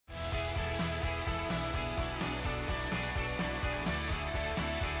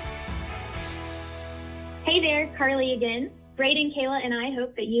Hey there, Carly again. Braden, Kayla, and I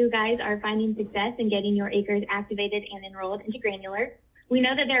hope that you guys are finding success in getting your acres activated and enrolled into Granular. We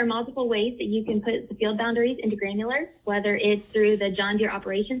know that there are multiple ways that you can put the field boundaries into Granular, whether it's through the John Deere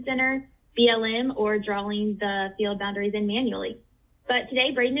Operations Center, BLM, or drawing the field boundaries in manually. But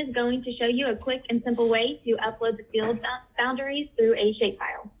today, Braden is going to show you a quick and simple way to upload the field boundaries through a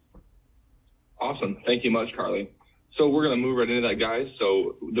shapefile. Awesome. Thank you much, Carly. So we're going to move right into that, guys.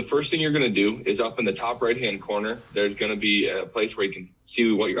 So the first thing you're going to do is up in the top right-hand corner, there's going to be a place where you can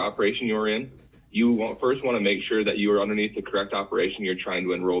see what your operation you're in. You first want to make sure that you are underneath the correct operation you're trying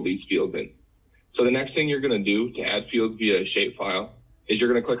to enroll these fields in. So the next thing you're going to do to add fields via a shapefile is you're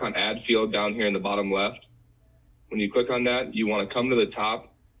going to click on Add Field down here in the bottom left. When you click on that, you want to come to the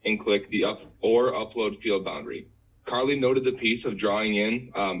top and click the Upload Field Boundary. Carly noted the piece of drawing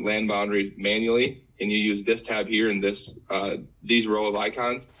in land boundaries manually, and you use this tab here and these row of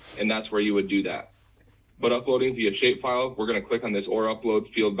icons, and that's where you would do that. But uploading via shapefile, we're going to click on this or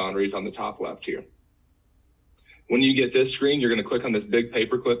upload field boundaries on the top left here. When you get this screen, you're going to click on this big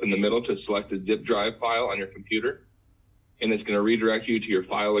paperclip in the middle to select the zip drive file on your computer, and it's going to redirect you to your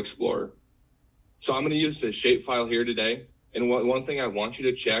file explorer. So I'm going to use the shapefile here today, and one thing I want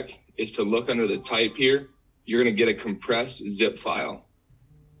you to check is to look under the type here. You're going to get a compressed zip file.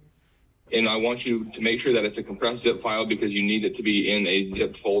 And I want you to make sure that it's a compressed zip file because you need it to be in a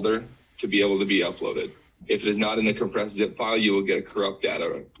zip folder to be able to be uploaded. If it is not in the compressed zip file, you will get a corrupt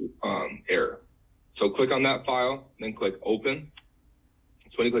data error. So click on that file, then click Open.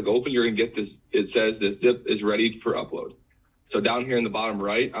 So when you click Open, you're going to get this, it says this zip is ready for upload. So down here in the bottom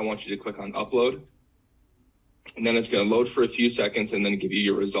right, I want you to click on Upload. And then it's going to load for a few seconds and then give you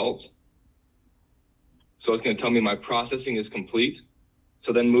your results. So it's going to tell me my processing is complete.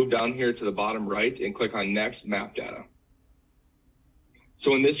 So then move down here to the bottom right and click on Next Map Data. So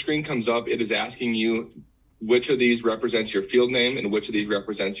when this screen comes up, it is asking you which of these represents your field name and which of these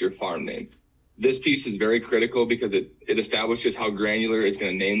represents your farm name. This piece is very critical because it establishes how Granular is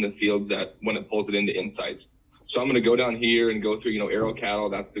going to name the fields that when it pulls it into Insights. So I'm going to go down here and go through, Arrow Cattle,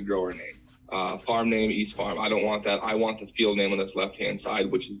 that's the grower name. Farm name, East Farm. I don't want that. I want the field name on this left-hand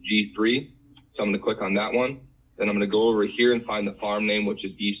side, which is G3. So I'm going to click on that one. Then I'm going to go over here and find the farm name, which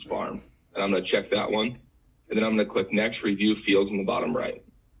is East Farm. And I'm going to check that one. And then I'm going to click Next, Review Fields in the bottom right.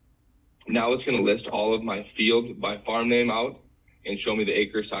 Now it's going to list all of my fields by farm name out and show me the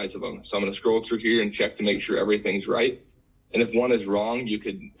acre size of them. So I'm going to scroll through here and check to make sure everything's right. And if one is wrong, you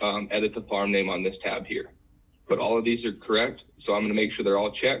could edit the farm name on this tab here. But all of these are correct, so I'm going to make sure they're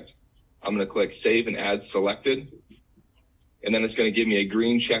all checked. I'm going to click Save and Add Selected. And then it's going to give me a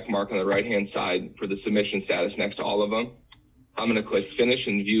green check mark on the right-hand side for the submission status next to all of them. I'm going to click Finish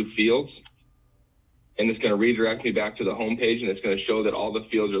and View Fields. And it's going to redirect me back to the home page, and it's going to show that all the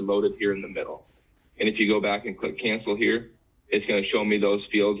fields are loaded here in the middle. And if you go back and click Cancel here, it's going to show me those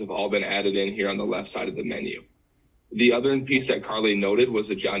fields have all been added in here on the left side of the menu. The other piece that Carly noted was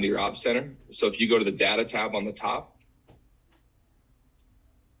the John Deere Ops Center. So if you go to the Data tab on the top,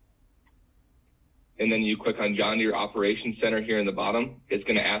 and then you click on John Deere Operations Center here in the bottom, it's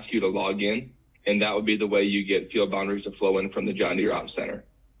going to ask you to log in, and that would be the way you get field boundaries to flow in from the John Deere Ops Center.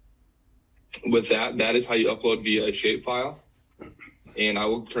 With that, that is how you upload via a shapefile, and I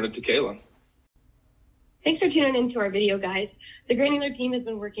will turn it to Kayla. Thanks for tuning into our video, guys. The Granular team has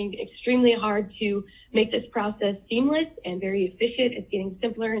been working extremely hard to make this process seamless and very efficient. It's getting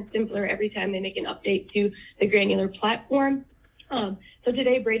simpler and simpler every time they make an update to the Granular platform. So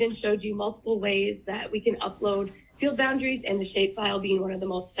today, Braden showed you multiple ways that we can upload field boundaries, and the shapefile being one of the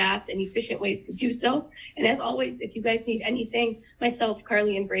most fast and efficient ways to do so. And as always, if you guys need anything, myself,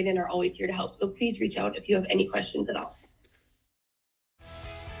 Carly, and Braden are always here to help. So please reach out if you have any questions at all.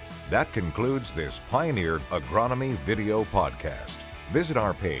 That concludes this Pioneer Agronomy video podcast. Visit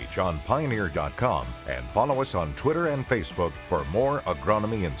our page on pioneer.com and follow us on Twitter and Facebook for more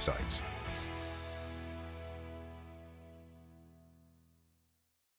agronomy insights.